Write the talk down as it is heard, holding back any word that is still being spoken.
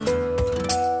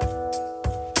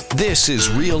This is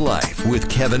Real Life with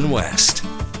Kevin West.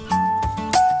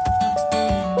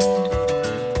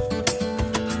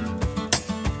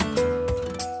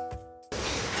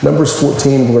 Numbers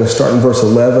 14, we're going to start in verse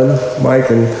 11, Mike,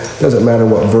 and it doesn't matter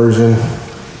what version.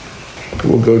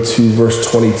 We'll go to verse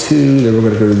 22, then we're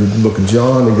going to go to the book of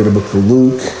John, then go to the book of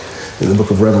Luke, then the book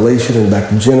of Revelation, and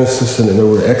back to Genesis, and then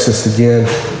over to Exodus again.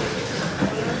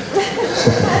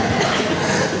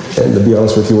 And to be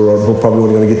honest with you, we're probably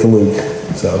only going to get to Luke.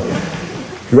 So,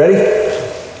 you ready?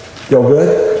 Y'all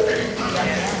good?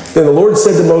 Then the Lord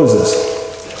said to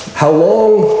Moses, "How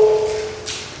long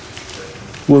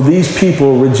will these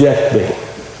people reject me?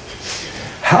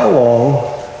 How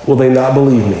long will they not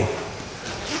believe me?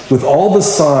 With all the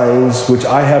signs which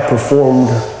I have performed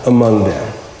among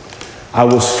them, I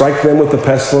will strike them with the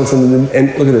pestilence and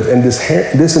look at this,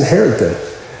 and disinherit them.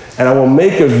 And I will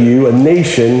make of you a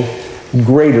nation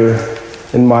greater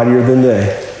and mightier than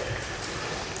they."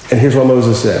 And here's what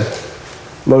Moses said.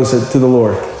 Moses said to the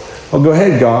Lord, "Well, go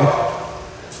ahead, God.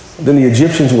 Then the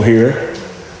Egyptians will hear it.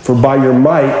 For by your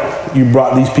might you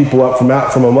brought these people up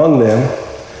from among them,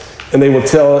 and they will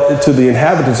tell it to the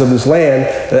inhabitants of this land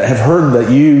that have heard that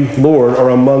you, Lord, are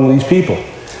among these people.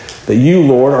 That you,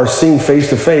 Lord, are seen face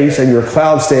to face, and your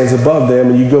cloud stands above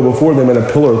them, and you go before them in a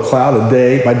pillar of cloud by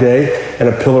day, and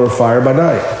a pillar of fire by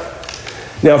night.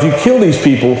 Now, if you kill these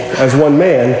people as one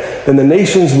man, then the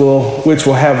nations which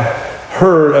will have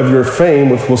heard of your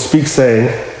fame will speak, saying,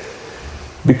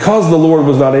 because the Lord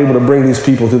was not able to bring these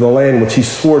people to the land which he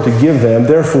swore to give them,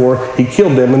 therefore he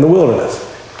killed them in the wilderness.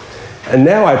 And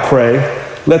now I pray,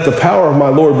 let the power of my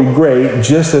Lord be great,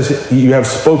 just as you have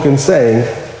spoken, saying,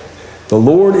 the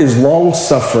Lord is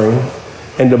long-suffering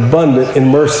and abundant in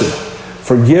mercy,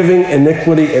 forgiving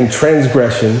iniquity and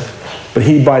transgression, but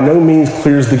he by no means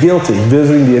clears the guilty,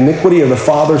 visiting the iniquity of the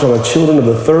fathers on the children of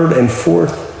the third and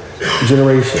fourth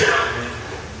generation.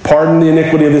 Pardon the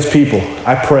iniquity of this people,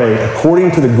 I pray,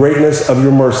 according to the greatness of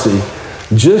your mercy,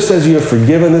 just as you have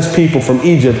forgiven this people from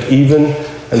Egypt even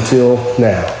until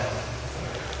now."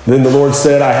 Then the Lord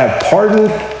said, "I have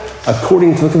pardoned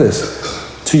according to," look at this,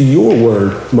 "to your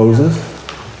word, Moses.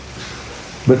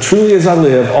 But truly as I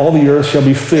live, all the earth shall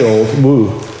be filled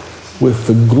with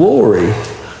the glory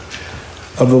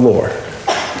of the Lord."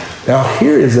 Now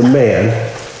here is a man,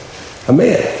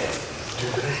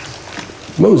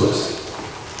 Moses.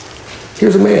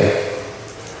 Here's a man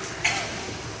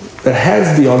that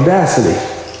has the audacity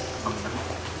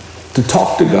to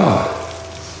talk to God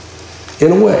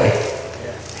in a way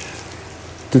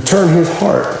to turn his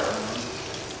heart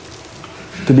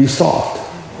to be soft.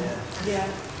 Yeah.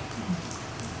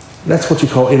 That's what you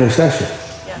call intercession.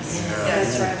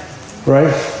 Yes, that's right.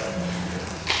 Right?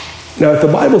 Now, if the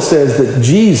Bible says that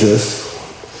Jesus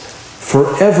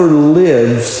forever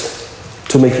lives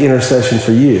to make intercession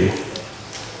for you,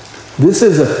 this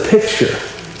is a picture,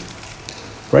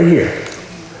 right here,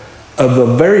 of the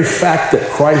very fact that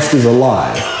Christ is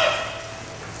alive.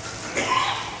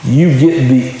 You get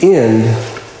the end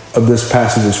of this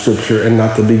passage of Scripture and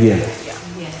not the beginning.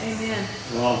 Yeah. Amen.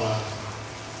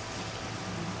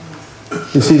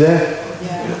 You see that?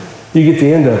 Yeah. You get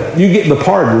the end of it. You get the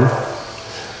pardon.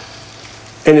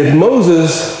 And if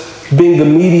Moses, being the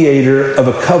mediator of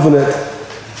a covenant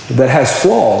that has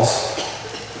flaws,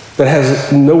 that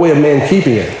has no way of man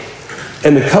keeping it,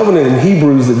 and the covenant in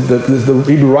Hebrews, the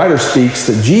Hebrew writer speaks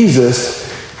that Jesus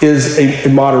is a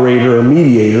moderator or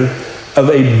mediator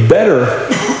of a better,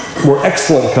 more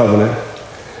excellent covenant,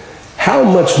 how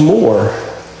much more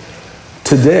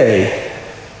today,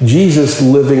 Jesus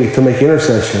living to make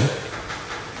intercession,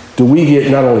 do we get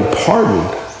not only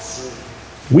pardoned,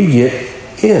 we get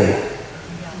in.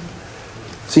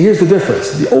 See, here's the difference.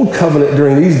 The old covenant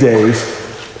during these days,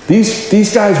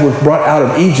 these guys were brought out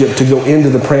of Egypt to go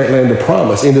into the land of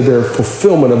promise, into their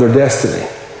fulfillment of their destiny.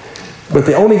 But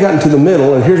they only got into the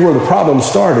middle, and here's where the problem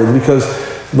started, because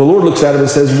the Lord looks at them and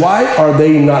says, why are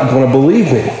they not going to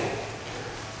believe me?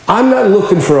 I'm not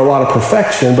looking for a lot of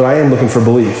perfection, but I am looking for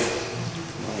belief.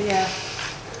 Yeah.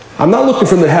 I'm not looking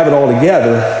for them to have it all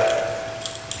together.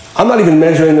 I'm not even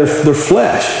measuring their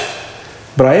flesh,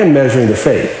 but I am measuring their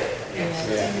faith.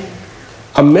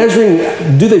 I'm measuring,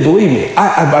 do they believe me?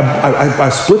 I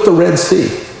split the Red Sea.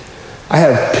 I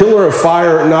have pillar of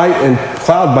fire at night and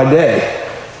cloud by day.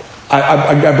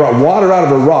 I brought water out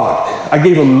of a rock. I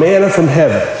gave them manna from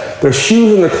heaven. Their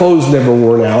shoes and their clothes never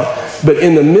worn out. But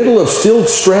in the middle of still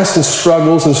stress and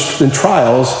struggles and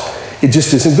trials, it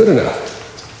just isn't good enough.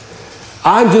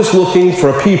 I'm just looking for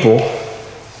a people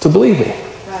to believe me.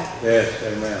 Right. Yes,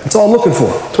 amen. That's all I'm looking for.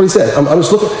 That's what he said. I'm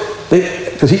just looking,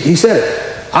 because he said it.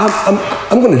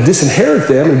 I'm going to disinherit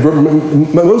them.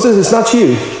 And Moses, it's not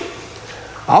you.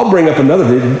 I'll bring up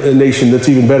another nation that's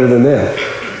even better than them.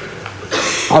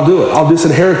 I'll do it. I'll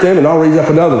disinherit them and I'll raise up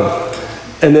another one.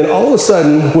 And then all of a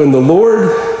sudden, when the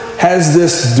Lord has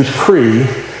this decree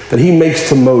that he makes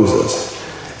to Moses,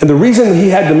 and the reason he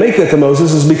had to make that to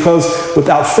Moses is because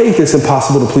without faith, it's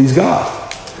impossible to please God.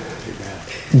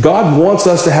 God wants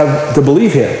us to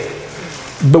believe him.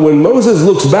 But when Moses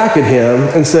looks back at him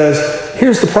and says,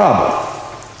 here's the problem.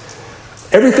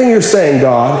 Everything you're saying,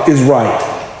 God, is right.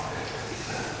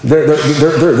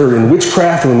 They're in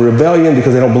witchcraft or in rebellion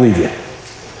because they don't believe you.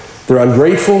 They're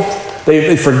ungrateful.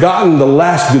 They've forgotten the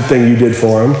last good thing you did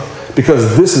for them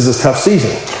because this is a tough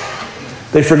season.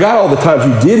 They forgot all the times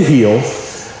you did heal,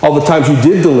 all the times you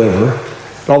did deliver,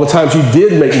 all the times you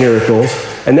did make miracles,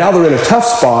 and now they're in a tough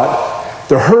spot.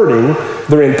 They're hurting,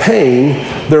 they're in pain,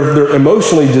 they're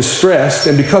emotionally distressed,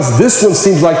 and because this one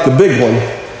seems like the big one,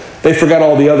 they forgot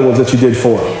all the other ones that you did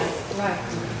for them. Right.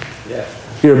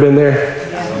 You ever been there?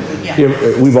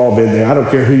 We've all been there. I don't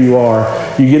care who you are.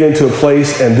 You get into a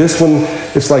place, and this one,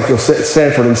 it's like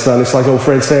Sanford and Son. It's like old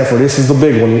Fred Sanford. This is the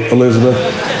big one, Elizabeth.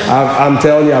 I'm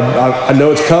telling you, I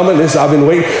know it's coming. I've been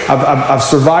waiting. I've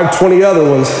survived 20 other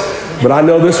ones, but I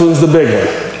know this one's the big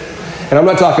one. And I'm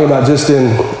not talking about just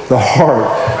in the heart.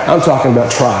 I'm talking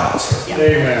about trials.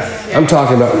 Amen. I'm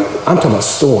talking about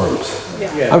storms.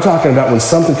 I'm talking about when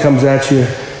something comes at you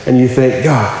and you think,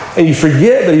 God, and you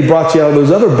forget that he brought you out of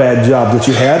those other bad jobs that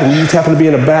you had, and you just happen to be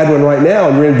in a bad one right now,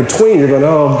 and you're in between. You're going,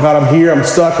 oh, God, I'm here. I'm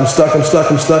stuck.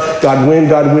 God win,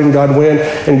 God win, God win.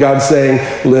 And God's saying,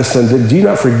 listen, do you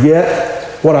not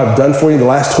forget what I've done for you the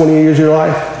last 20 years of your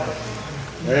life?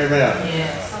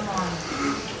 Amen.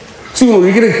 See, when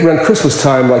we get around Christmas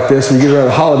time like this, when we get around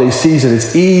the holiday season,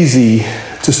 it's easy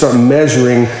to start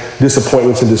measuring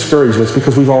disappointments and discouragements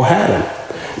because we've all had them.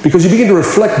 Because you begin to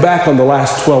reflect back on the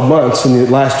last 12 months and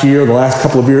the last year, the last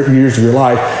couple of years of your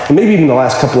life, and maybe even the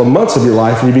last couple of months of your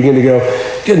life, and you begin to go,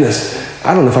 goodness,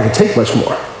 I don't know if I can take much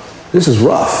more. This is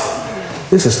rough.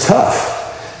 This is tough.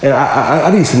 And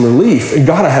I need some relief. And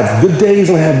God, I have good days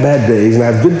and I have bad days, and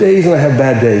I have good days and I have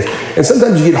bad days. And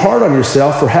sometimes you get hard on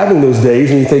yourself for having those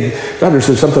days, and you think, God, is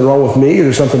there something wrong with me? Is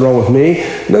there something wrong with me?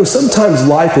 No, sometimes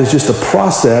life is just a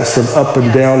process of up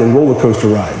and down and roller coaster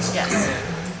rides. Yes.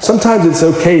 Sometimes it's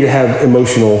okay to have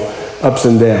emotional ups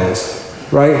and downs,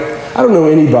 right? I don't know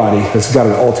anybody that's got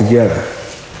it all together.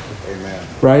 Amen.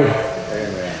 Right?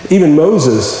 Amen. Even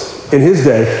Moses in his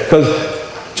day, because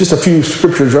just a few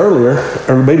scriptures earlier,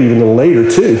 or maybe even a little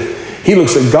later too, he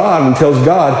looks at God and tells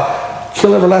God,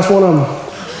 kill every last one of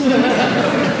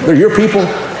them. They're your people.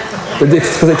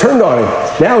 Because they turned on him.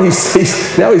 Now he's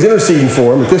interceding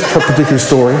for him at this particular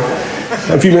story.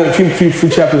 A few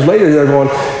chapters later, they're going,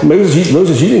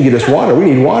 Moses, you didn't get us water. We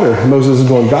need water. Moses is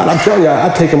going, God, I'm telling you,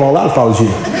 I'd take them all out if I was you.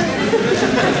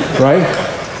 Right?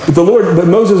 But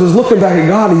Moses is looking back at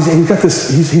God. He's got this.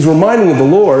 He's reminding the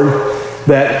Lord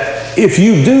that if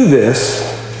you do this,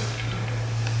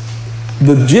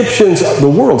 the Egyptians, the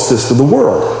world system, the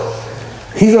world.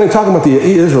 He's only talking about the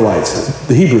Israelites,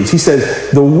 the Hebrews. He says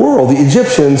the world, the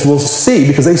Egyptians will see,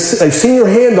 because they've seen your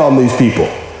hand on these people.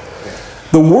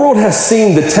 The world has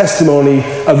seen the testimony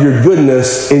of your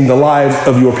goodness in the lives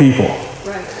of your people.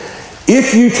 Right.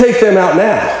 If you take them out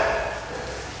now,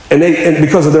 and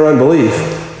because of their unbelief,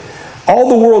 all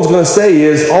the world's going to say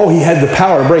is, oh, he had the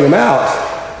power to bring them out,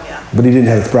 but he didn't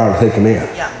have the power to take them in.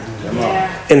 Yeah.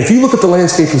 And if you look at the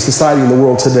landscape of society in the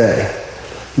world today,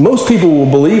 most people will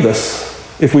believe us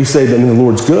if we say that the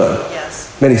Lord's good.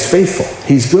 Yes. Man, he's faithful.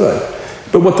 He's good.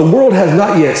 But what the world has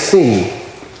not yet seen,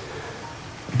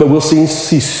 but we'll see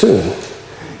soon,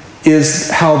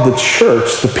 is how the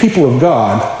church, the people of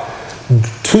God,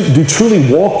 do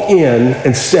truly walk in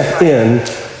and step in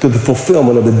to the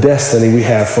fulfillment of the destiny we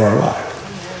have for our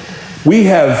life. We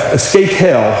have escaped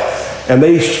hell, and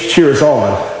they cheer us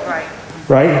on.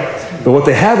 Right? But what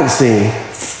they haven't seen,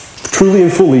 truly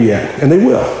and fully yet, and they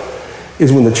will,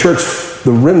 is when the church,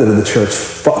 the remnant of the church,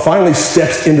 finally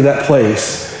steps into that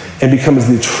place and becomes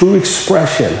the true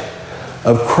expression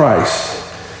of Christ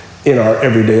in our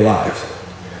everyday lives.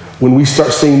 When we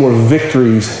start seeing more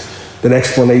victories than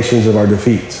explanations of our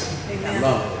defeats. Amen.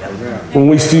 When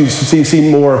we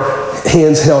see more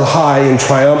hands held high and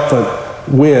triumphant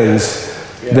wins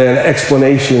than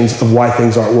explanations of why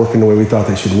things aren't working the way we thought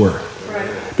they should work.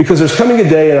 Because there's coming a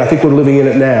day, and I think we're living in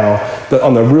it now, that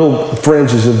on the real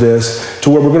fringes of this,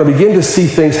 to where we're going to begin to see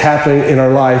things happening in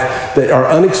our life that are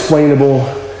unexplainable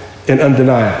and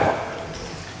undeniable.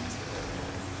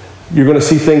 You're going to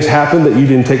see things happen that you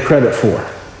didn't take credit for.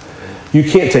 You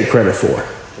can't take credit for.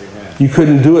 You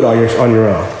couldn't do it on your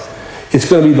own. It's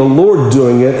going to be the Lord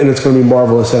doing it, and it's going to be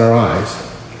marvelous in our eyes.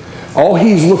 All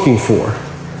he's looking for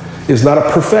is not a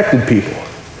perfected people,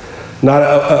 not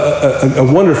a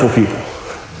wonderful people,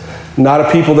 not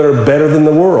a people that are better than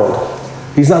the world.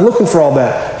 He's not looking for all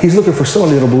that. He's looking for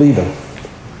somebody that'll believe him.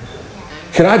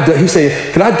 He's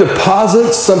saying, can I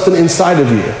deposit something inside of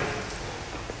you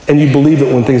and you believe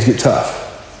it when things get tough?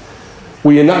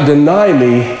 Will you not deny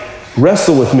me,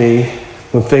 wrestle with me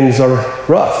when things are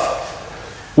rough?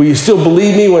 Will you still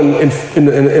believe me when in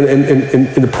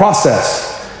the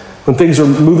process, when things are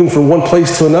moving from one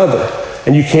place to another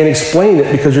and you can't explain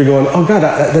it because you're going, oh God,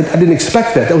 I didn't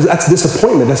expect that. That's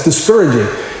disappointment. That's discouraging.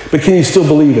 But can you still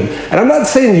believe him? And I'm not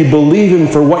saying you believe him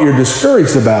for what you're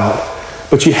discouraged about,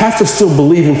 but you have to still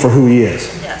believe him for who he is.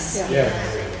 Yes. Yeah.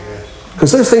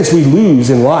 Because there's things we lose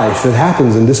in life that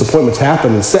happens, and disappointments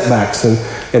happen, and setbacks, and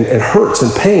hurts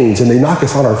and pains, and they knock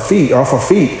us on our feet, off our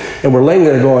feet, and we're laying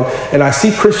there going, and I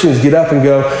see Christians get up and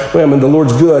go, well, I mean, the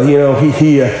Lord's good, I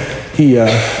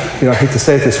hate to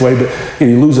say it this way, but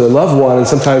you lose a loved one, and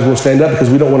sometimes we'll stand up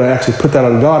because we don't want to actually put that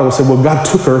on God, and we'll say, well, God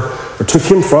took her, or took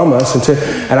him from us,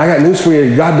 and I got news for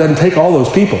you, God doesn't take all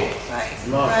those people. Right.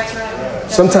 Right.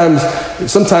 Sometimes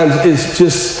it's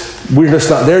just, we're just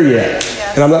not there yet.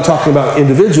 And I'm not talking about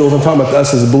individuals, I'm talking about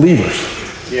us as believers.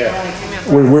 Yeah.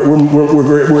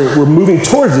 We're moving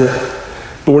towards it,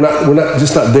 but we're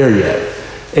not there yet.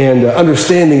 And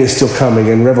understanding is still coming,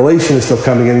 and revelation is still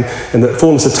coming, and the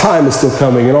fullness of time is still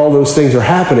coming, and all those things are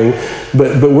happening.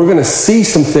 But we're going to see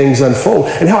some things unfold.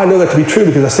 And how I know that to be true,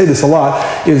 because I say this a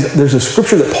lot, is there's a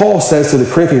scripture that Paul says to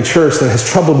the Corinthian church that has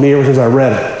troubled me ever since I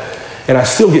read it. And I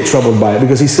still get troubled by it,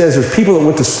 because he says there's people that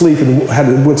went to sleep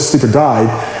or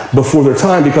died before their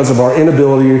time because of our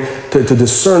inability to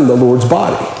discern the Lord's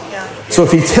body. Yeah. So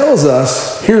if he tells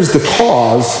us, here's the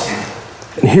cause,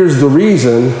 and here's the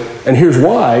reason, and here's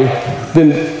why,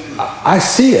 then I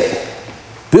see it.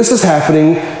 This is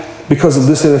happening because of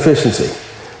this inefficiency.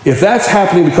 If that's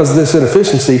happening because of this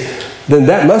inefficiency, then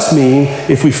that must mean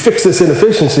if we fix this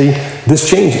inefficiency, this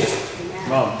changes.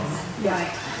 Mom. Right.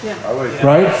 Yeah.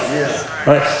 Right? Yeah.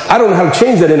 Right? I don't know how to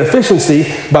change that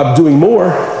inefficiency by doing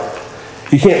more.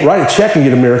 You can't write a check and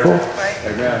get a miracle.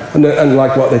 Amen.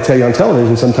 Unlike what they tell you on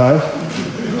television sometimes.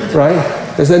 Right?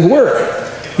 It doesn't work.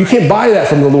 You can't buy that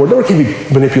from the Lord. No one can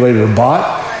be manipulated or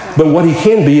bought. But what he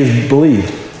can be is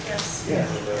believed.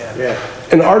 Yeah.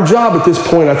 And our job at this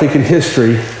point, I think, in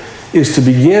history is to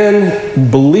begin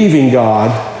believing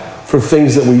God for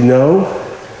things that we know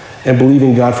and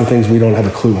believing God for things we don't have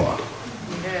a clue on.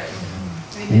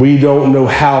 We don't know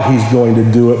how he's going to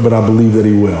do it, but I believe that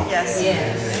he will. Yes.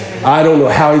 I don't know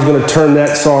how he's going to turn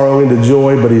that sorrow into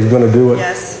joy, but he's going to do it.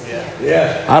 Yes.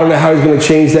 Yeah. I don't know how he's going to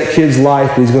change that kid's life,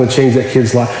 but he's going to change that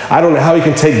kid's life. I don't know how he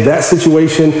can take that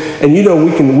situation, and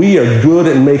we are good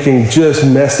at making just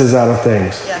messes out of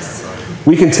things. Yes.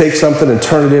 We can take something and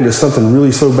turn it into something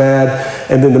really so bad,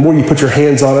 and then the more you put your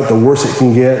hands on it, the worse it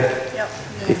can get.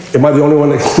 Am I the only one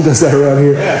that does that around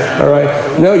here? All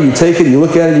right. No, you take it, you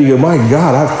look at it, you go, my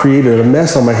God, I've created a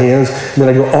mess on my hands. And then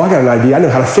I go, oh, I got an idea. I know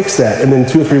how to fix that. And then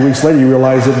 2 or 3 weeks later, you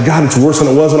realize that, God, it's worse than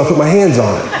it was when I put my hands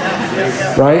on it.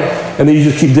 Right? And then you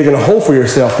just keep digging a hole for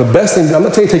yourself. The best thing, I'm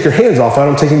not telling you to take your hands off.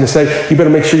 I'm taking you to say, you better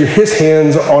make sure his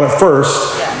hands are on it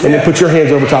first, and then put your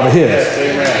hands over top of his.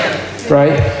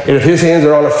 Right? And if his hands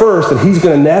are on it first, then he's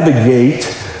going to navigate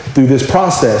through this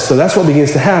process. So that's what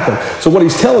begins to happen. So what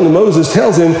he's telling Moses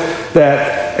tells him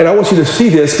that, and I want you to see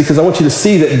this because I want you to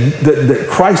see that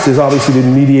Christ is obviously the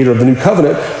mediator of the new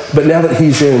covenant, but now that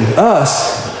he's in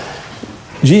us,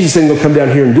 Jesus isn't going to come down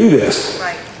here and do this.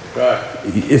 Right.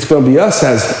 It's going to be us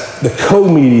as the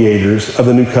co-mediators of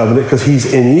the new covenant because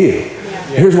he's in you. Yeah.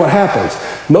 Here's what happens.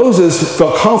 Moses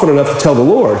felt confident enough to tell the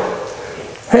Lord,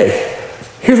 hey,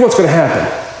 here's what's going to happen.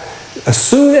 As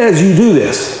soon as you do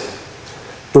this,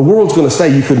 the world's going to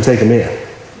say you couldn't take him in.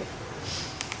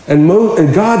 And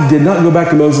God did not go back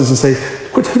to Moses and say,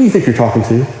 who do you think you're talking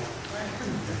to?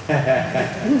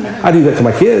 I do that to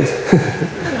my kids.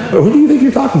 Who do you think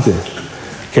you're talking to?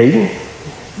 Caden?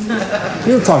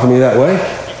 You don't talk to me that way.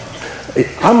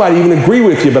 I might even agree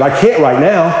with you, but I can't right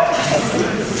now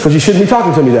because you shouldn't be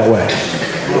talking to me that way.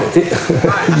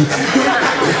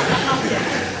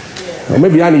 Well,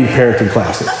 maybe I need parenting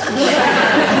classes.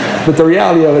 But the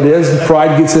reality of it is,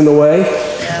 pride gets in the way.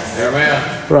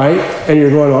 Amen. Right? And you're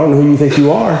going, I don't know who you think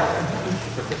you are.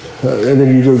 And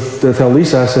then you go to tell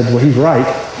Lisa, I said, well, he's right.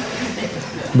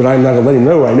 But I'm not going to let him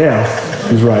know right now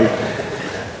he's right.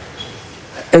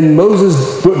 And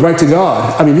Moses went right to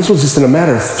God. I mean, this was just in a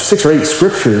matter of 6 or 8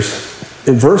 scriptures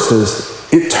and verses.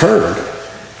 It turned.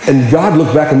 And God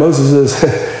looked back at Moses and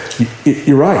says,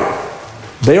 you're right.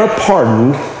 They are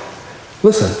pardoned.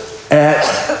 Listen, at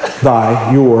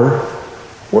your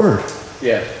word.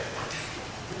 Yeah.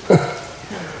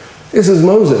 This is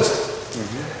Moses.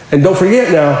 And don't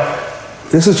forget now,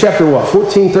 this is chapter what?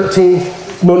 14, 13,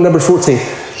 number 14.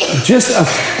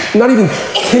 Not even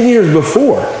 10 years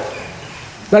before.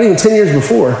 Not even 10 years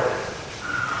before.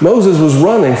 Moses was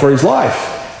running for his life.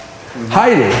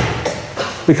 Hiding.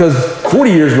 Because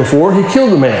 40 years before, he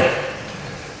killed a man.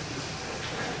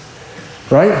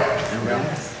 Right?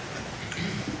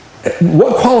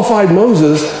 What qualified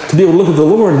Moses to be able to look at the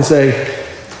Lord and say,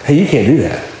 hey, you can't do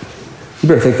that. You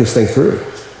better think this thing through.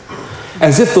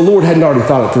 As if the Lord hadn't already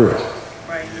thought it through.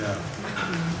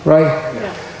 Right?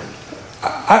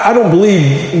 I don't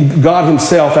believe God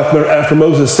himself, after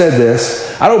Moses said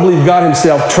this, I don't believe God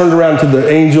himself turned around to the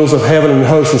angels of heaven and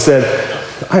hosts and said,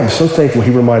 I am so thankful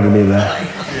he reminded me of that.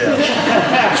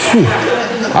 Phew.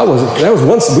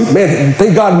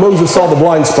 Thank God Moses saw the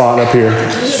blind spot up here.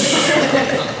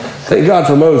 Thank God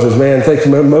for Moses, man. Thank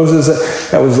you, Moses.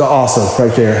 That was awesome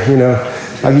right there, you know.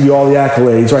 I'll give you all the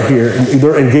accolades right here.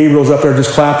 And Gabriel's up there just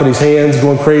clapping his hands,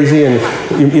 going crazy, and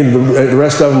the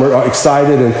rest of them are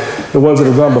excited. And the ones that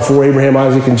have gone before, Abraham,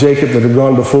 Isaac, and Jacob that have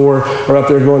gone before, are up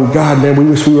there going, God, man, we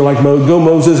wish we were like Moses. Go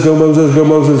Moses, go Moses, go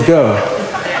Moses, go.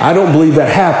 I don't believe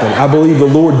that happened. I believe the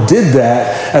Lord did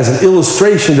that as an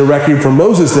illustration directly for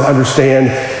Moses to understand,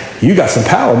 you got some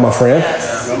power, my friend.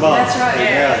 That's right.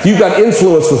 Yeah. You got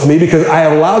influence with me because I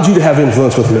have allowed you to have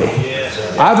influence with me.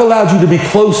 I've allowed you to be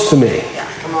close to me.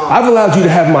 I've allowed you to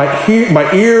have my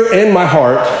ear and my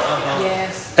heart.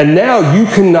 Yes. And now you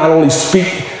can not only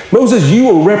speak, Moses, you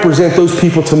will represent those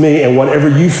people to me, and whatever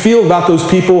you feel about those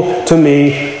people to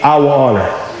me, I will honor.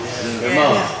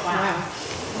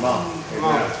 Wow. Come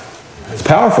on. It's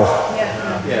powerful.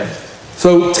 Yes.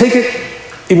 So take it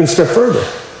even a step further.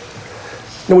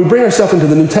 Now we bring ourselves into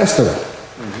the New Testament.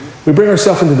 We bring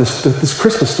ourselves into this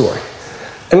Christmas story.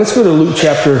 And let's go to Luke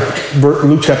chapter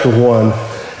 1.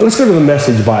 And let's go to the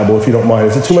Message Bible, if you don't mind.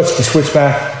 Is it too much to switch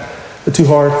back? Is it too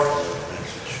hard?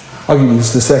 I'll give you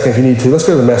just a second if you need to. Let's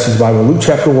go to the Message Bible. Luke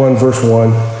chapter 1, verse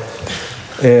 1.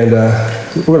 And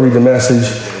we're going to read the Message.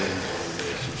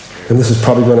 And this is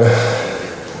probably going to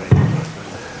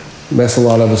mess a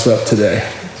lot of us up today.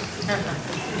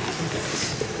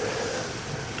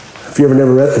 If you've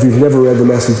never read the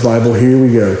Message Bible, here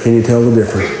we go. Can you tell the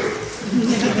difference?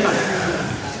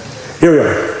 Here we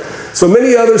are. So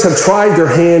many others have tried their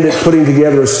hand at putting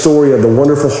together a story of the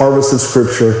wonderful harvest of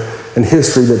Scripture and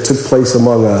history that took place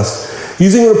among us,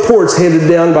 using reports handed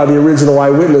down by the original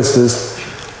eyewitnesses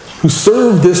who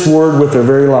served this word with their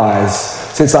very lives.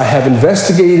 Since I have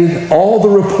investigated all the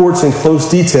reports in close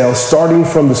detail, starting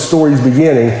from the story's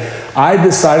beginning, I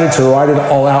decided to write it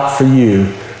all out for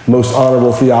you, most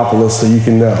honorable Theophilus, so you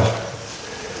can know.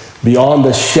 Beyond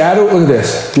the shadow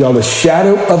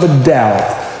of a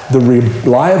doubt, the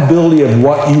reliability of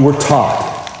what you were taught.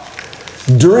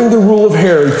 During the rule of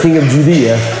Herod, king of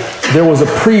Judea, there was a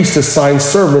priest assigned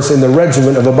service in the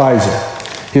regiment of Abijah.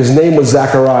 His name was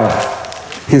Zechariah.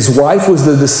 His wife was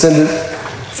the descendant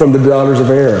from the daughters of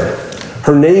Aaron.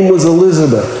 Her name was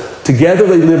Elizabeth. Together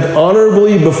they lived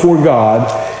honorably before God,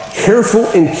 careful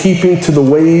in keeping to the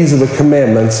ways of the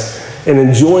commandments and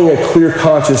enjoying a clear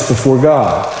conscience before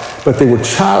God. But they were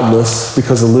childless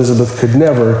because Elizabeth could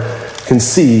never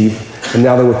conceive, and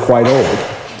now they were quite old.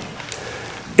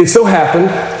 It so happened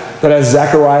that as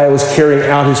Zechariah was carrying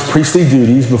out his priestly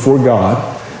duties before God,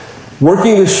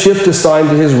 working the shift assigned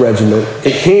to his regiment,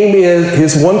 it came in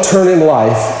his one turn in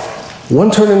life,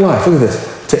 look at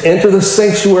this, to enter the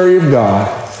sanctuary of God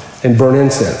and burn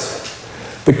incense.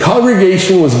 The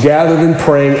congregation was gathered and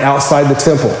praying outside the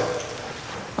temple.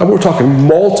 And we're talking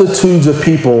multitudes of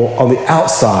people on the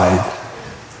outside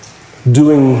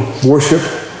doing worship,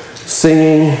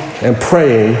 singing, and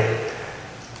praying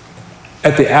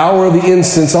at the hour of the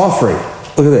incense offering.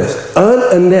 Look at this.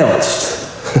 Unannounced,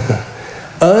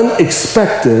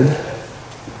 unexpected,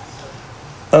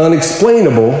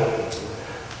 unexplainable,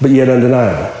 but yet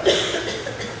undeniable.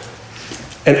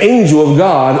 An angel of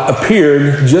God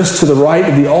appeared just to the right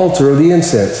of the altar of the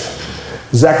incense.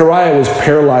 Zechariah was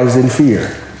paralyzed in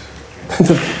fear.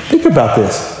 Think about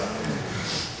this.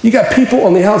 You got people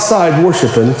on the outside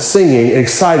worshiping, singing,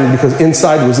 excited because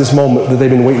inside was this moment that they've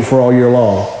been waiting for all year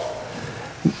long.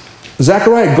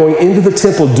 Zechariah going into the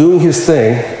temple, doing his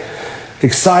thing,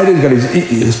 excited, got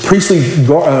his priestly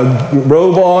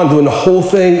robe on, doing the whole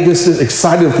thing. This is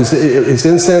excited with his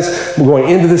incense, going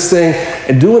into this thing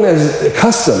and doing as a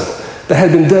custom that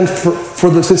had been done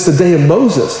since the day of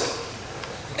Moses.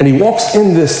 And he walks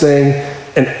in this thing,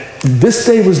 and this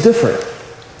day was different.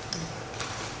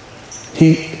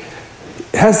 He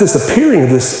has this appearing of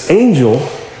this angel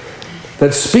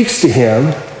that speaks to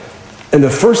him And the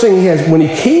first thing he has, when he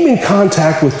came in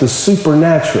contact with the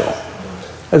supernatural,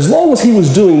 as long as he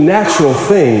was doing natural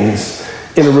things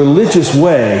in a religious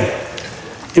way,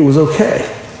 it was okay.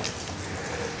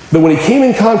 But when he came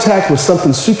in contact with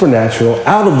something supernatural,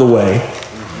 out of the way,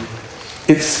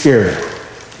 it scared him.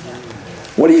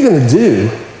 What are you going to do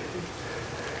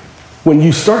when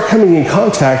you start coming in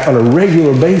contact on a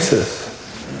regular basis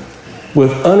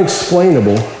with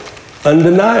unexplainable,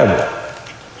 undeniable,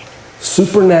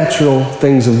 supernatural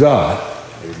things of God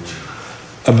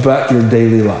about your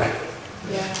daily life?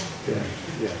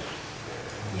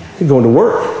 He's going to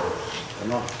work.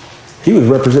 He was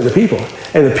representing the people.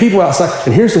 And the people outside,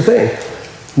 and here's the thing,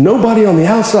 nobody on the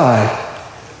outside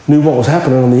knew what was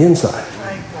happening on the inside.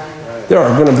 There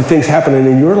are going to be things happening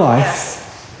in your life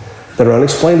that are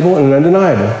unexplainable and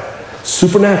undeniable,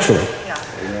 supernaturally,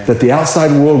 that the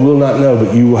outside world will not know,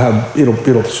 but you will have,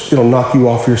 it'll knock you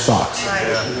off your socks.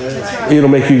 It'll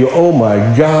make you go, oh my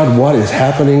God, what is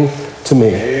happening to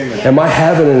me? Am I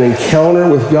having an encounter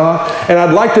with God? And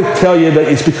I'd like to tell you that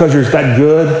it's because you're that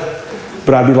good,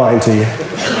 but I'd be lying to you.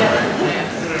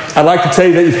 I'd like to tell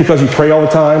you that it's because you pray all the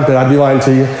time, but I'd be lying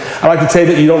to you. I'd like to tell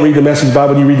you that you don't read the Message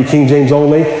Bible, you read the King James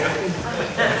only,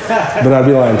 but I'd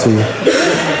be lying to you.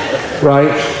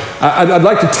 Right? I'd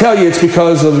like to tell you it's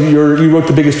because of you wrote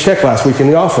the biggest check last week in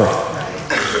the offering.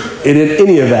 It didn't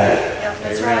any of that.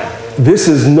 That's right. This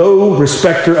is no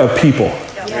respecter of people.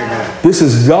 This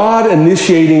is God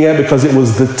initiating it because it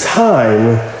was the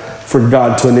time for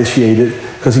God to initiate it,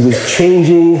 because he was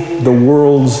changing the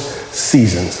world's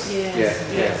seasons.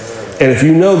 And if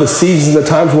you know the seasons and the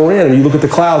times we're in, and you look at the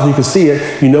clouds and you can see it,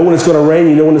 you know when it's going to rain,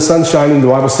 you know when the sun's shining. The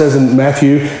Bible says in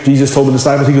Matthew, Jesus told the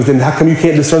disciples, he goes, then how come you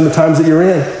can't discern the times that you're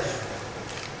in?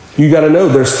 You got to know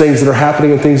there's things that are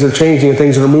happening and things that are changing and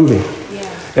things that are moving.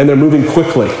 And they're moving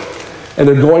quickly. And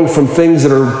they're going from things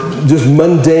that are just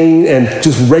mundane and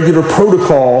just regular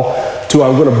protocol to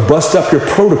I'm going to bust up your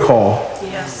protocol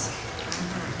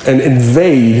and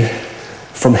invade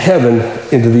from heaven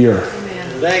into the earth.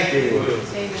 Thank you.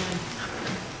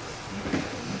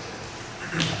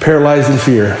 Paralyzed in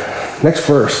fear. Next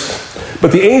verse.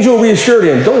 But the angel reassured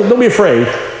him, don't be afraid,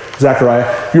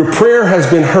 Zechariah. Your prayer has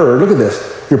been heard. Look at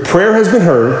this. Your prayer has been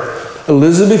heard.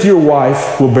 Elizabeth, your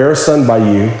wife, will bear a son by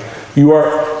you. You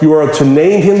are to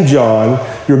name him John.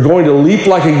 You're going to leap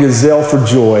like a gazelle for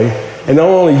joy. And not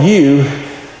only you,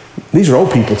 these are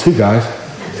old people too, guys.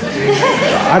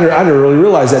 I didn't really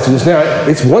realize that till just now.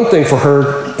 It's one thing for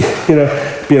her,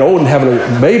 being old and having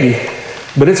a baby,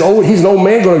 but it's old. He's an old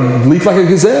man going to leap like a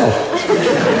gazelle.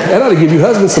 That ought to give you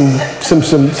husbands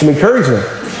some encouragement.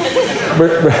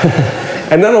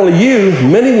 And not only you,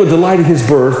 many will delight in his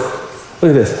birth.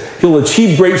 Look at this. He'll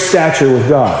achieve great stature with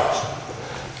God.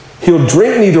 He'll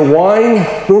drink neither wine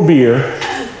nor beer.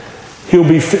 There are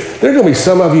going to be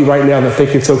some of you right now that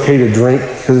think it's okay to drink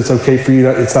because it's okay for you.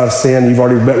 It's not a sin. You've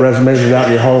already measured it out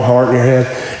in your whole heart and your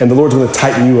head. And the Lord's going to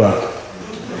tighten you up.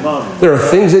 There are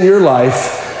things in your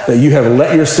life that you have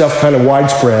let yourself kind of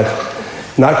widespread.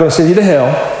 Not going to send you to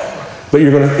hell, but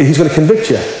he's going to convict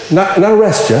you. Not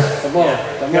arrest you. Come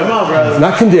on, brother.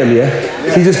 Not condemn you.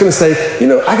 He's just going to say,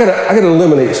 I got to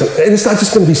eliminate some. And it's not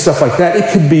just going to be stuff like that.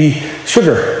 It could be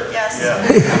sugar.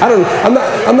 I'm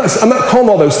not calling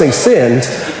all those things sins.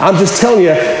 I'm just telling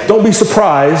you, don't be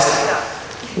surprised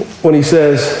when he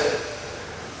says,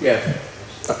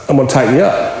 I'm going to tighten you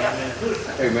up.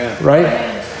 Amen.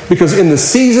 Right? Because in the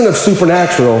season of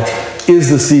supernatural is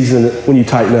the season when you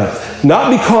tighten up. Not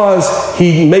because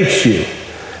he makes you,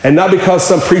 and not because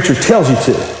some preacher tells you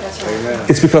to.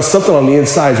 It's because something on the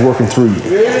inside is working through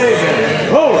you.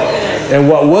 And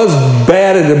what was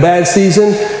bad in the bad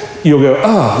season, you'll go,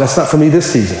 that's not for me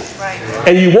this season. Right.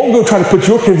 And you won't go try to put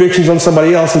your convictions on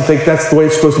somebody else and think that's the way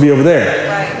it's supposed to be over there.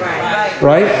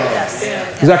 Right? Yes.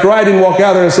 Zechariah didn't walk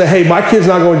out there and say, hey, my kid's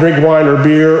not going to drink wine or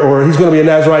beer, or he's going to be a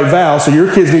Nazirite vow, so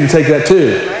your kids need to take that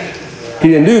too. Right. He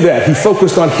didn't do that. He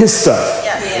focused on his stuff.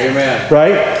 Yes. Amen.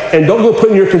 Right? And don't go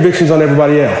putting your convictions on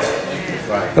everybody else.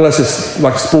 Right. Unless it's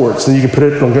like sports, then you can put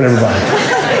it on everybody.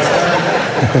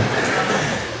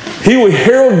 He will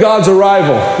herald God's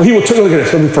arrival. He will look at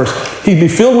this. Let me first. He'd be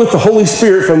filled with the Holy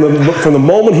Spirit from the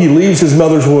moment he leaves his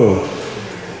mother's womb.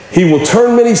 He will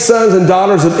turn many sons and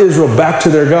daughters of Israel back to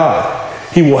their God.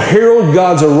 He will herald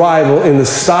God's arrival in the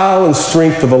style and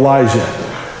strength of Elijah.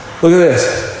 Look at this.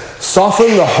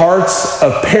 Soften the hearts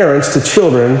of parents to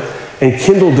children and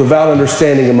kindle devout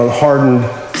understanding among hardened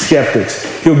skeptics.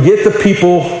 He'll get the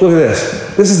people, look at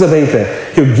this. This is the main thing.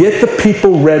 He'll get the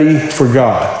people ready for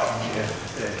God.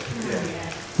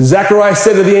 Zechariah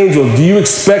said to the angel, do you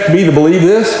expect me to believe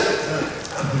this?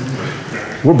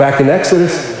 We're back in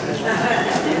Exodus.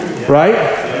 right?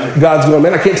 God's going,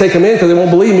 man, I can't take them in because they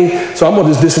won't believe me, so I'm going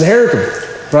to just disinherit them,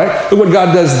 right? Look what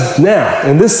God does now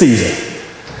in this season.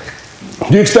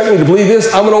 Do you expect me to believe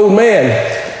this? I'm an old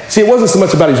man. See, it wasn't so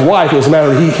much about his wife. It was a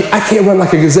matter of I can't run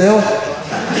like a gazelle.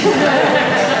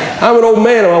 I'm an old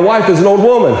man and my wife is an old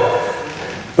woman.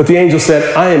 But the angel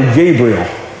said, I am Gabriel,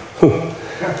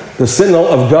 the sentinel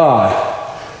of God,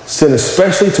 sent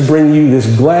especially to bring you this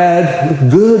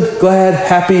glad,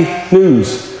 happy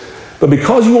news. But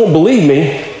because you won't believe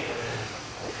me,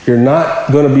 you're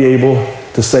not going to be able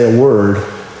to say a word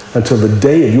until the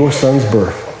day of your son's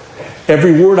birth.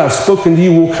 Every word I've spoken to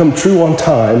you will come true on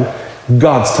time,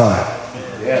 God's time.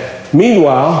 Yeah.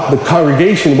 Meanwhile, the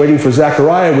congregation waiting for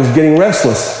Zechariah was getting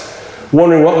restless,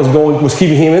 wondering what was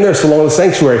keeping him in there so long in the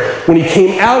sanctuary. When he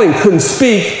came out and couldn't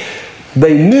speak,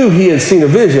 they knew he had seen a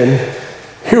vision.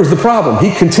 Here's the problem.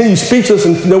 He continued speechless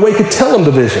and no way could tell them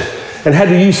the vision and had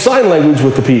to use sign language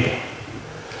with the people.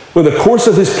 When the course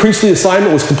of his priestly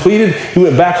assignment was completed, he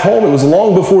went back home. It was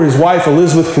long before his wife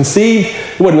Elizabeth conceived.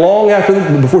 It wasn't long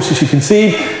before she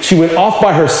conceived. She went off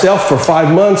by herself for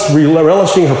 5 months,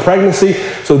 relishing her pregnancy.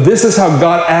 So this is how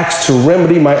God acts to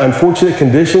remedy my unfortunate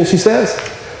condition, she says.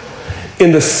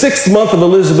 In the 6th month of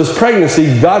Elizabeth's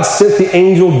pregnancy, God sent the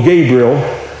angel Gabriel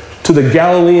to the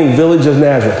Galilean village of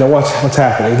Nazareth. Now watch what's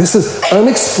happening. This is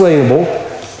unexplainable,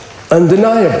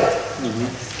 undeniable.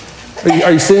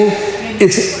 Are you seeing?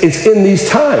 It's in these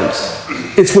times.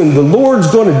 It's when the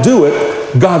Lord's going to do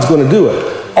it, God's going to do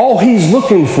it. All he's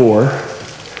looking for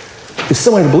is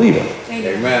somebody to believe him.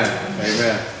 Amen.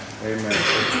 Amen. Amen.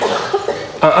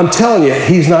 I'm telling you,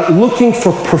 he's not looking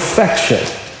for perfection.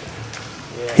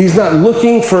 He's not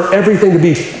looking for everything to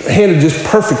be handed just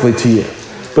perfectly to you.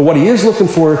 But what he is looking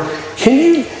for, can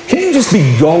you just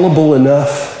be gullible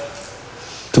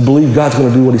enough to believe God's going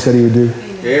to do what he said he would do?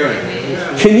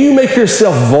 Amen. Can you make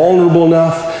yourself vulnerable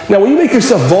enough? Now, when you make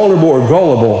yourself vulnerable or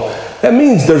gullible, that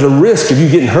means there's a risk of you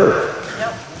getting hurt.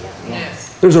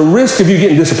 There's a risk of you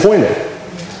getting disappointed.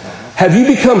 Have you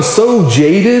become so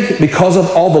jaded because of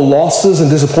all the losses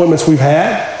and disappointments we've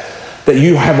had that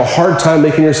you have a hard time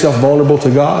making yourself vulnerable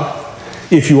to God?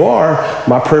 If you are,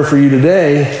 my prayer for you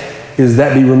today is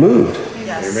that be removed.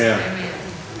 Amen.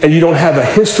 And you don't have a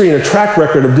history and a track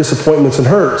record of disappointments and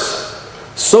hurts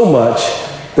so much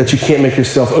that you can't make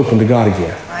yourself open to God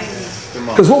again.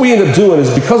 Because what we end up doing is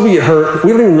because we get hurt,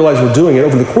 we don't even realize we're doing it.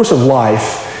 Over the course of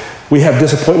life, we have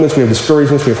disappointments, we have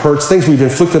discouragements, we have hurts, things we've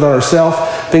inflicted on ourselves,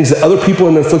 things that other people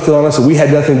have inflicted on us that we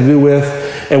had nothing to do with.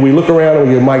 And we look around and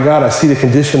we go, my God, I see the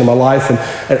condition of my life.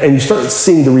 And you start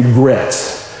seeing the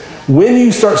regrets. When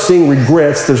you start seeing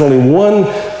regrets, there's only one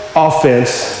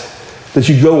offense that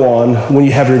you go on when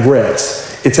you have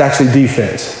regrets. It's actually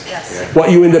defense.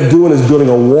 What you end up doing is building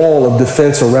a wall of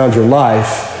defense around your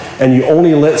life, and you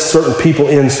only let certain people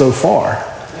in so far.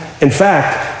 In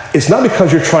fact, it's not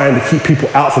because you're trying to keep people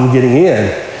out from getting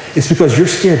in. It's because you're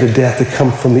scared to death to come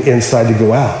from the inside to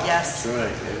go out. Yes.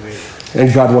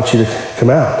 And God wants you to come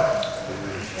out.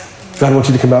 God wants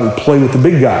you to come out and play with the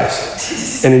big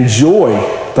guys and enjoy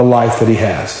the life that he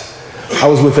has. I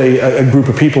was with a group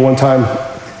of people one time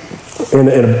and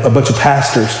a bunch of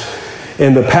pastors,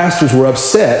 and the pastors were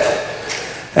upset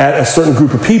at a certain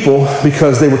group of people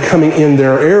because they were coming in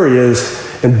their areas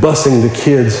and bussing the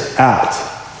kids out.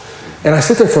 And I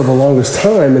sat there for the longest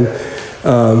time, and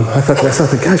I thought to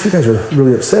myself, gosh, you guys are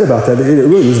really upset about that. It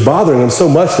really was bothering them so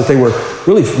much that they were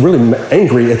really, really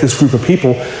angry at this group of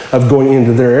people of going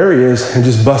into their areas and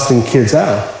just busting kids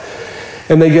out.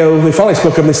 And they finally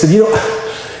spoke up and they said,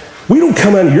 we don't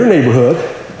come out of your neighborhood.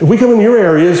 If we come in your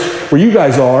areas where you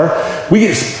guys are, we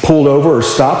get pulled over or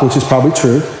stopped, which is probably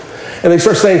true. And they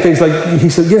start saying things like, he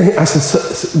said, yeah, I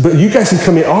said, but you guys can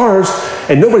come in ours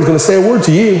and nobody's going to say a word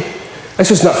to you. That's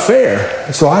just not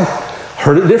fair. So I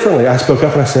heard it differently. I spoke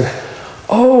up and I said,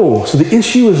 oh, so the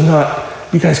issue is not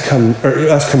you guys come, or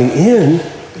us coming in.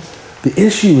 The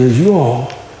issue is you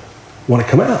all want to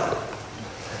come out.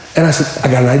 And I said,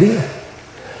 I got an idea.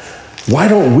 Why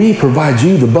don't we provide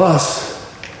you the bus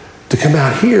to come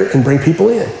out here and bring people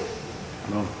in?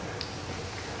 No.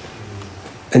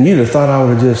 And you'd have thought I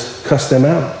would have just cussed them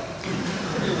out.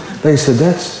 They said,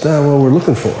 that's not what we're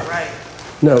looking for. Right.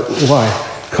 No, why?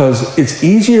 Because it's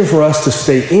easier for us to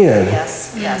stay in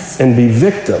and be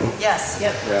victim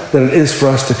than it is for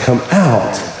us to come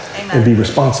out and be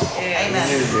responsible.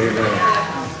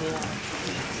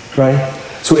 Right?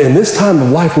 So in this time of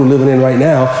life we're living in right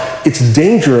now, it's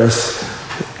dangerous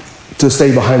to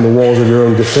stay behind the walls of your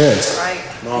own defense.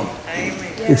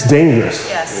 It's dangerous.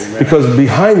 Because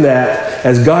behind that,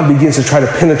 as God begins to try to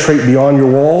penetrate beyond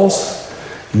your walls,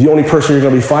 the only person you're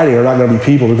going to be fighting are not going to be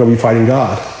people, they're going to be fighting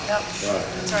God.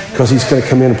 because he's going to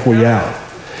come in and pull you out.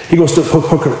 He's going to start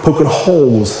poking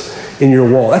holes in your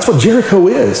wall. That's what Jericho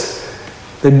is.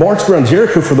 They marched around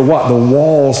Jericho for the what? The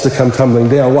walls to come tumbling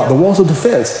down. What? The walls of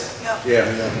defense.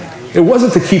 It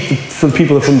wasn't to keep for the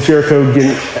people from Jericho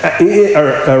getting in,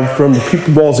 or from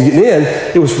the walls getting in.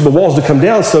 It was for the walls to come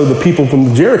down so the people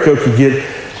from Jericho could get,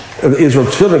 the Israel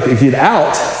children could get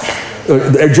out.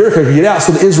 Jericho could get out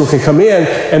so that Israel can come in,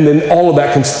 and then all of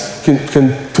that can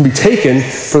be taken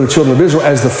for the children of Israel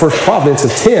as the first providence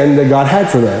of 10 that God had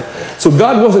for them. So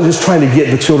God wasn't just trying to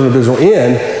get the children of Israel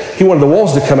in. He wanted the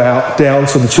walls to come down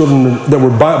so the children that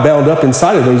were bound up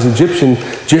inside of those Egyptian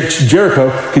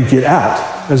Jericho could get out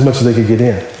as much as they could get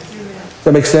in. Does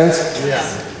that make sense?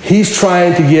 Yes. He's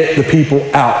trying to get the people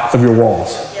out of your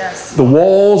walls. Yes. The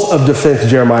walls of defense,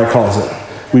 Jeremiah calls it.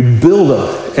 We build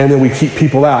them, and then we keep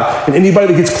people out. And anybody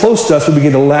that gets close to us, we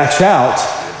begin to latch out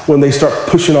when they start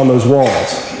pushing on those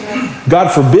walls.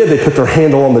 God forbid they put their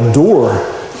handle on the door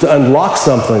to unlock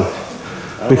something,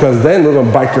 because then we're going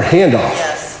to bite their hand off.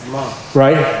 Yes.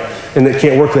 Right? And it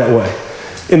can't work that way.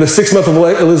 In the 6th month of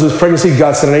Elizabeth's pregnancy,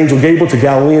 God sent an angel Gabriel to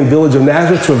Galilean village of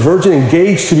Nazareth to a virgin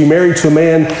engaged to be married to a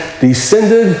man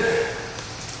descended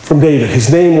from David. His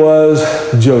name was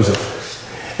Joseph.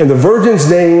 And the virgin's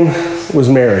name was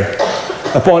Mary.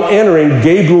 Upon entering,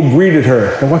 Gabriel greeted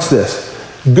her. And watch this.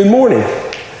 Good morning.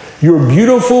 You're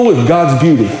beautiful with God's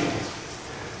beauty.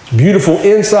 Beautiful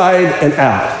inside and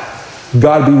out.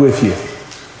 God be with you.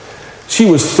 She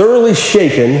was thoroughly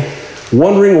shaken,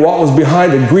 wondering what was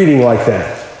behind a greeting like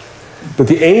that. But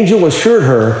the angel assured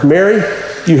her, Mary,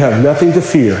 you have nothing to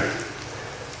fear.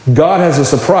 God has a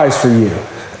surprise for you,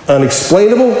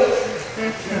 unexplainable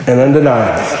and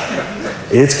undeniable.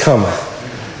 It's coming.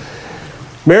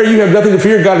 Mary, you have nothing to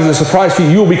fear. God has a surprise for you.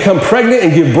 You will become pregnant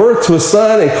and give birth to a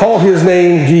son and call his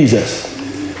name Jesus.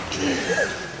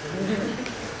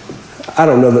 I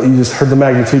don't know that you just heard the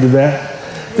magnitude of that.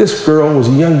 This girl was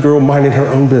a young girl minding her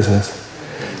own business.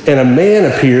 And a man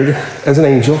appeared as an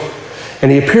angel, and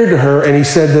he appeared to her, and he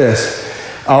said this,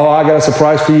 oh, I got a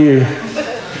surprise for you.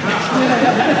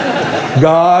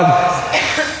 God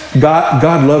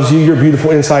loves you. You're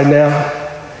beautiful inside now.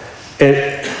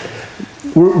 And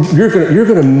you're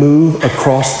going to move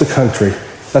across the country.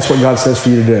 That's what God says for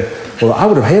you to do. Well, I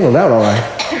would have handled that all right.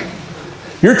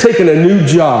 You're taking a new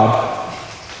job.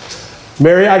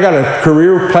 Mary, I got a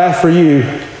career path for you.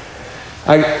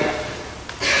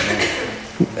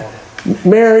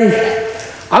 Mary,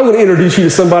 I'm going to introduce you to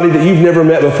somebody that you've never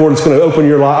met before that's going to open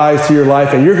your eyes to your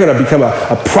life, and you're going to become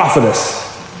a prophetess.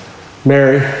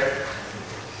 Mary,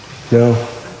 no.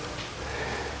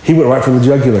 He went right for the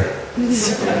jugular.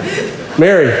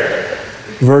 Mary,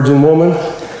 virgin woman,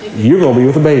 you're going to be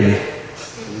with a baby.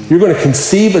 You're going to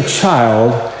conceive a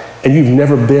child, and you've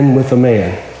never been with a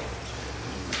man.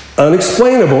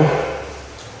 Unexplainable,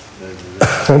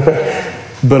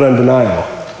 but undeniable.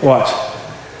 Watch.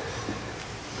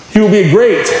 He will be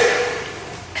great.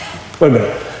 Wait a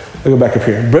minute. I'll go back up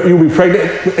here. You will be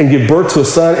pregnant and give birth to a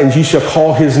son, and you shall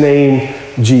call his name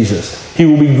Jesus. He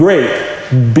will be great,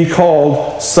 be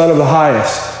called Son of the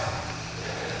Highest.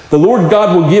 The Lord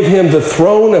God will give him the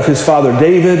throne of his father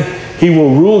David. He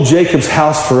will rule Jacob's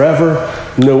house forever,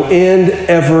 no end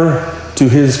ever to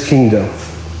his kingdom.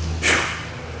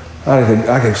 I think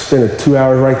I could spend 2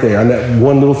 hours right there on that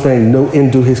one little thing, no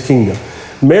end to his kingdom.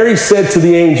 Mary said to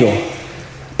the angel,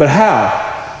 but how?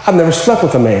 I've never slept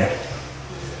with a man.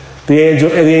 The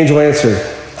angel answered,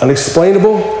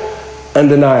 unexplainable,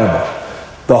 undeniable.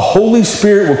 The Holy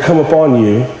Spirit will come upon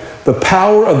you. The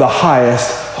power of the highest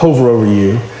hover over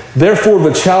you. Therefore,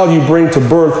 the child you bring to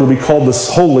birth will be called the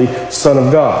Holy Son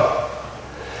of God.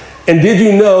 And did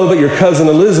you know that your cousin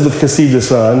Elizabeth conceived a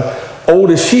son, old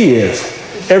as she is?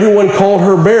 Everyone called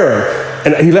her barren.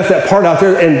 And he left that part out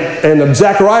there, and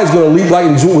Zachariah is going to leap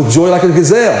with joy like a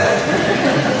gazelle.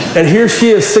 And here she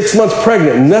is, 6 months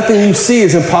pregnant. Nothing you see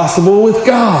is impossible with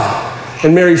God.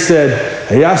 And Mary said,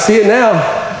 hey, I see it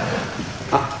now.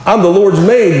 I'm the Lord's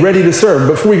maid, ready to serve.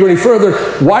 But before we go any further,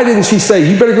 why didn't she say,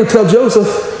 you better go tell Joseph?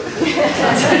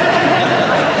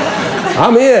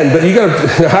 I'm in, but you got to,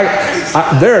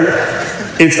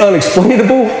 it's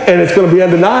unexplainable and it's going to be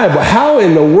undeniable. How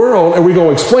in the world are we going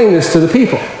to explain this to the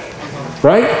people?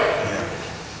 Right?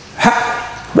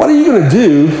 What are you going to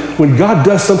do when God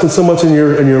does something so much in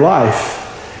your life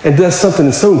and does something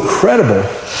that's so incredible,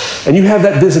 and you have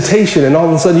that visitation, and all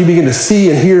of a sudden you begin to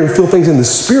see and hear and feel things in the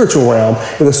spiritual realm,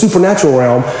 in the supernatural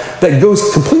realm, that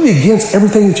goes completely against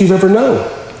everything that you've ever known.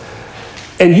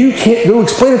 And you can't go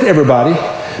explain it to everybody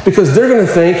because they're going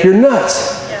to think you're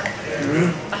nuts.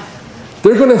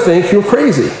 They're going to think you're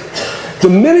crazy. The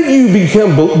minute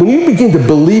when you begin to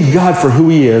believe God for who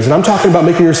he is, and I'm talking about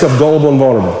making yourself gullible and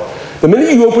vulnerable, the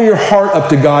minute you open your heart up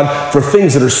to God for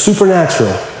things that are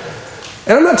supernatural,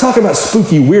 and I'm not talking about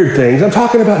spooky, weird things. I'm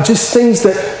talking about just things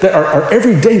that are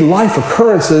everyday life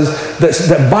occurrences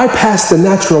that bypass the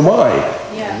natural mind.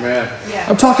 Yeah. Amen. Yeah.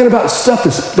 I'm talking about stuff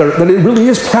that it really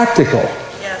is practical.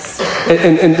 Yes.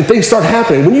 And things start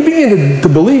happening. When you begin to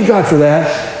believe God for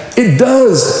that, it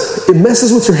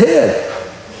messes with your head.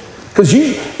 Because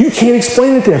you can't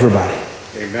explain it to everybody.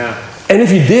 Amen. And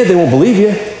if you did, they won't believe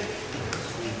you.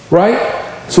 Right?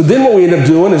 So then what we end up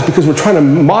doing is, because we're trying to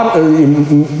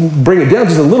bring it down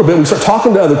just a little bit, we start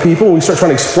talking to other people, and we start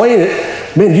trying to explain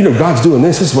it. Man, God's doing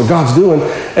this. This is what God's doing.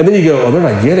 And then you go, oh, they're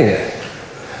not getting it.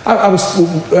 I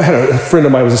had a friend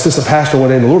of mine who was assistant pastor one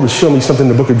day, and the Lord was showing me something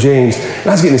in the book of James, and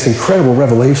I was getting this incredible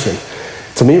revelation.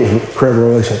 To me, it was an incredible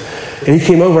revelation. And he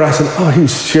came over, and I said, he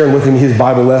was sharing with me his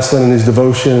Bible lesson and his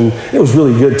devotion, and it was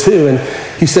really good too. And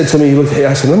he said to me,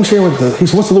 I said, let me share he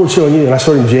said, what's the Lord showing you? And I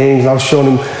showed him James, and I was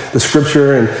showing him the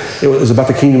scripture, and it was about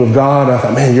the kingdom of God. And I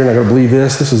thought, man, you're not going to believe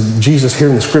this. This is Jesus here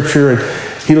in the scripture. And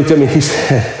he looked at me, and he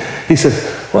said,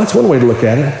 well, that's one way to look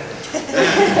at it.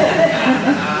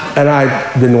 And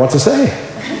I didn't know what to say.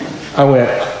 I went,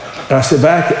 and I sit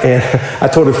back, and I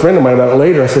told a friend of mine about it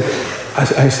later. I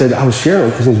said, I was sharing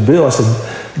with his name's Bill. I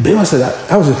said,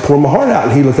 I was just pouring my heart out.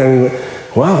 And he looked at me and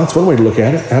went, wow, that's one way to look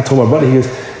at it. And I told my buddy, he goes,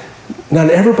 not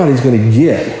everybody's going to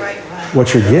get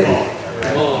what you're getting.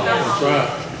 That's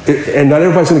right. And not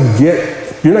everybody's going to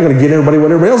get, you're not going to get everybody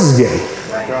what everybody else is getting.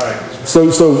 Right. So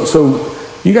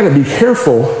you got to be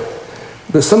careful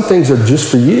that some things are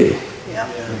just for you.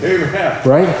 Amen.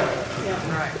 Right?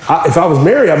 If I was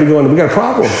married, I'd be going, we got a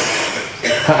problem.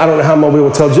 I don't know how I'm going to be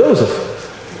able to tell Joseph.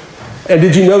 And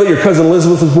did you know that your cousin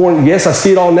Elizabeth was born? Yes, I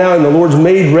see it all now, and the Lord's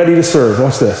made ready to serve.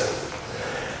 Watch this.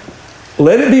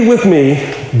 Let it be with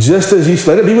me, just as you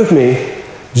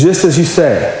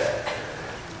say.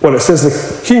 What it says in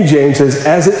the King James says,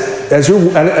 as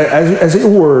your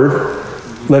word,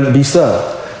 let it be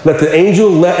so. Let the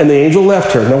angel and the angel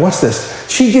left her. Now watch this.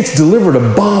 She gets delivered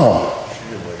a bomb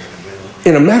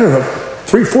in a matter of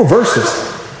 3-4 verses.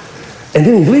 And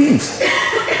then he leaves.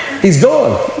 He's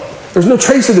gone. There's no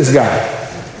trace of this guy.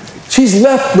 She's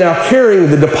left now carrying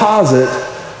the deposit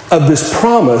of this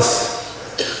promise,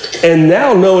 and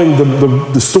now knowing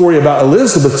the story about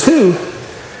Elizabeth too,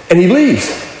 and he leaves.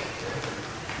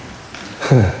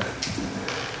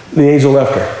 The angel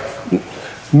left her.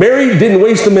 Mary didn't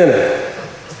waste a minute.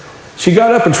 She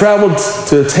got up and traveled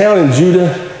to a town in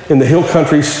Judah in the hill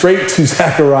country, straight to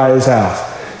Zachariah's house.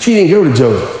 She didn't go to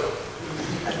Joseph.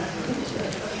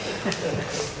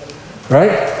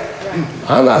 Right?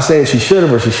 I'm not saying she should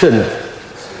have or she shouldn't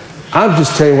have. I'm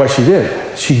just telling you what she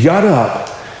did. She got up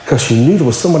because she knew there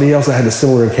was somebody else that had a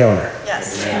similar encounter.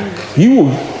 Yes.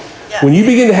 When you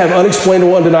begin to have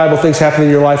unexplainable, undeniable things happen in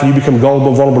your life, and you become gullible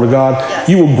and vulnerable to God,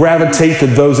 you will gravitate to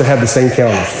those that have the same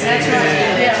encounters. That's right.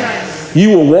 That's right. You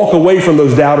will walk away from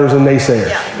those doubters and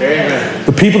naysayers. Amen.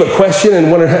 The people that question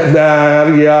and wonder,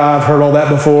 I've heard all that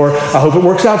before. I hope it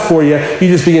works out for you. You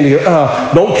just begin to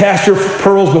go, don't cast your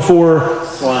pearls before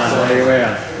Swine.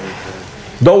 Amen.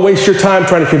 Don't waste your time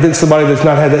trying to convince somebody that's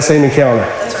not had that same encounter.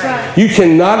 That's right. You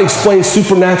cannot explain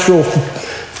supernatural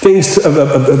things of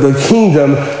the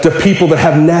kingdom to people that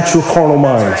have natural carnal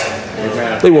minds.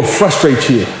 Amen. They will frustrate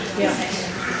you. Yeah.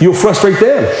 You'll frustrate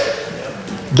them.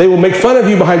 They will make fun of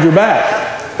you behind your back.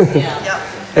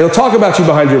 And they'll talk about you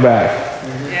behind your back.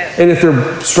 And if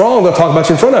they're strong, they'll talk about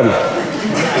you in front of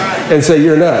you and say,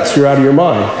 you're nuts, you're out of your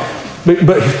mind.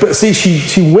 But see,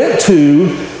 she went to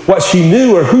what she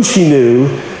knew, or who she knew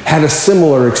had a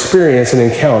similar experience and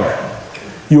encounter.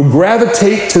 You'll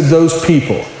gravitate to those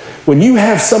people. When you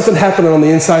have something happening on the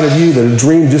inside of you, that a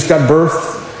dream just got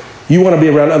birthed, you want to be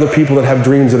around other people that have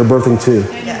dreams that are birthing too.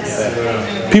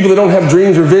 Yes. People that don't have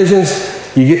dreams or visions,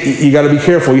 you got to be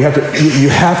careful. You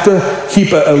have to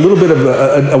keep a little bit of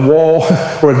a wall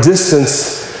or a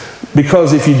distance,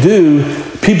 because if you do,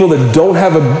 people that don't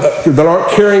have that aren't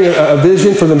carrying a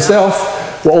vision for themselves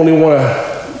will only want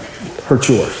to hurt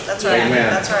yours. That's right. Amen.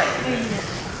 That's right.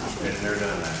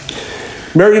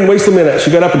 Mary didn't waste a minute. She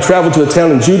got up and traveled to a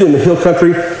town in Judah in the hill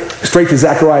country, straight to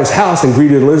Zachariah's house, and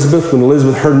greeted Elizabeth. When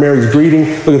Elizabeth heard Mary's greeting,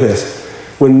 look at this.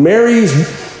 When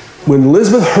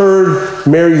Elizabeth heard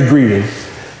Mary's greeting,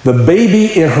 the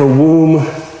baby in her womb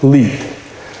leaped.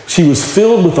 She was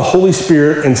filled with the Holy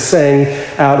Spirit and sang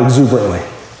out exuberantly,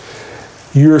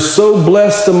 "You're so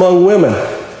blessed among women,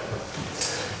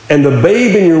 and the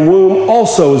babe in your womb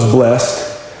also is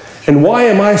blessed. And why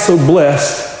am I so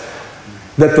blessed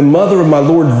that the mother of my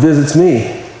Lord visits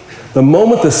me? The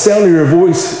moment the sound of your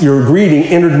voice, your greeting,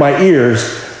 entered my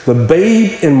ears, the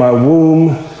babe in my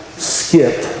womb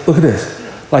skipped. Look at this.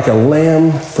 Like a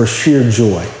lamb for sheer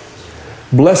joy.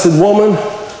 Blessed woman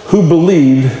who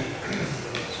believed.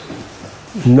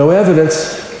 No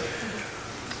evidence.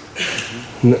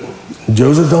 No,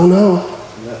 Joseph don't know.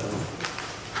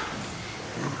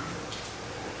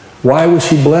 Why was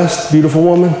she blessed, beautiful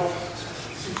woman?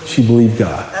 She believed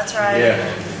God. That's right.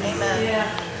 Yeah. Amen.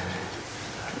 Yeah.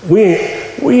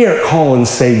 We aren't calling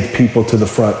saved people to the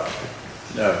front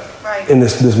No. Right. in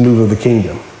this move of the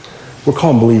kingdom. We're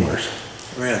calling believers.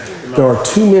 Amen. Come There on. are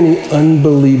too many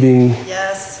unbelieving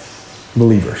Yes.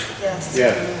 believers. Yes.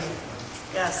 Yeah.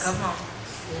 Yes. Come on.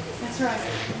 That's right.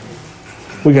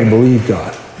 We got to believe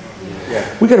God. Yeah.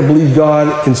 We got to believe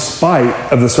God in spite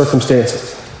of the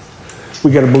circumstances.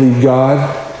 We got to believe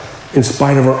God in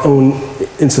spite of our own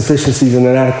insufficiencies and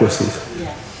inadequacies.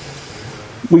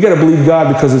 We got to believe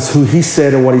God because it's who He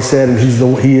said and what He said, and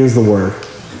He is the Word.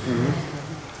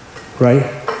 Right?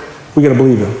 We got to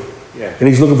believe Him. Yeah. And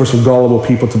He's looking for some gullible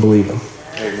people to believe Him.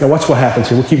 Now watch what happens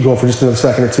here. We'll keep going for just another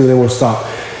second or two, then we'll stop.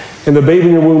 And the babe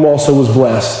in your womb also was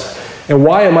blessed. And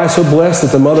why am I so blessed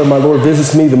that the mother of my Lord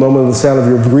visits me? The moment of the sound of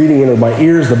your greeting entered my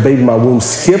ears, the babe in my womb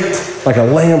skipped like a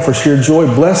lamb for sheer joy.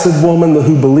 Blessed woman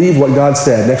who believed what God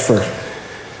said. Next verse.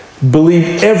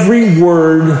 Believed every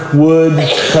word would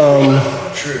come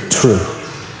true.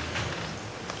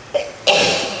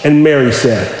 And Mary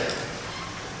said,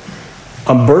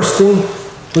 I'm bursting,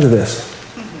 look at this.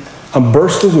 I'm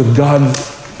bursting with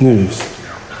God's news.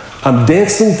 I'm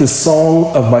dancing the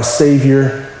song of my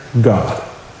Savior, God.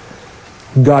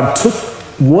 God took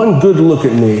one good look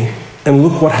at me, and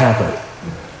look what happened.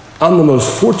 I'm the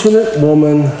most fortunate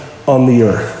woman on the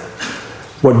earth.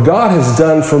 What God has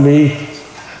done for me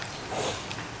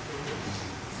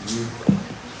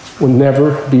will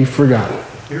never be forgotten.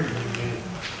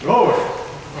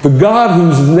 The God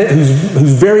whose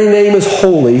very name is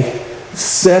holy,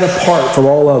 set apart from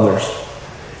all others.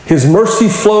 His mercy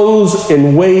flows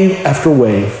in wave after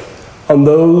wave on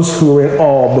those who are in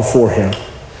awe before Him.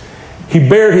 He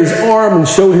bared His arm and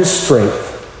showed His strength,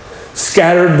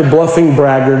 scattered the bluffing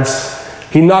braggarts.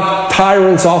 He knocked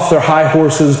tyrants off their high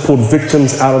horses, pulled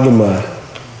victims out of the mud.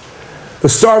 The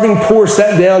starving poor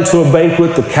sat down to a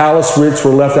banquet. The callous rich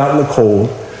were left out in the cold.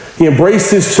 He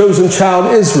embraced His chosen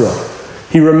child, Israel.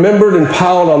 He remembered and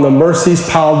piled on the mercies,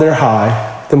 piled them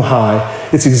high.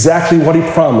 It's exactly what He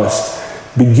promised,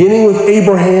 beginning with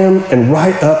Abraham and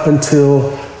right up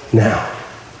until now.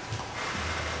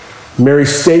 Mary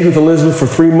stayed with Elizabeth for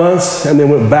 3 months and then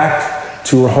went back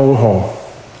to her own home.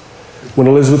 When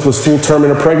Elizabeth was full term in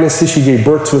her pregnancy, she gave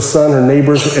birth to a son. Her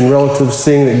neighbors and relatives,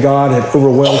 seeing that God had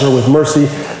overwhelmed her with mercy,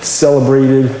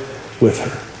 celebrated with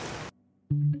her.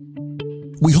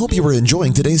 We hope you are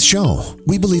enjoying today's show.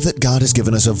 We believe that God has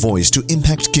given us a voice to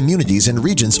impact communities and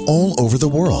regions all over the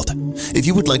world. If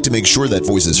you would like to make sure that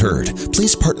voice is heard,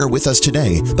 please partner with us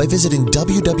today by visiting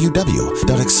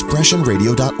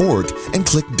www.expressionradio.org and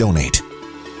click Donate.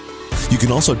 You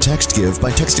can also text give by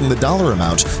texting the dollar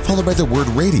amount followed by the word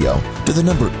radio to the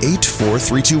number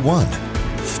 84321.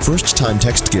 First-time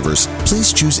text givers,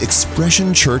 please choose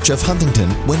Expression Church of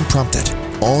Huntington when prompted.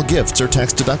 All gifts are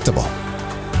tax deductible.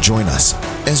 Join us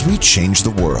as we change the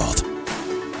world.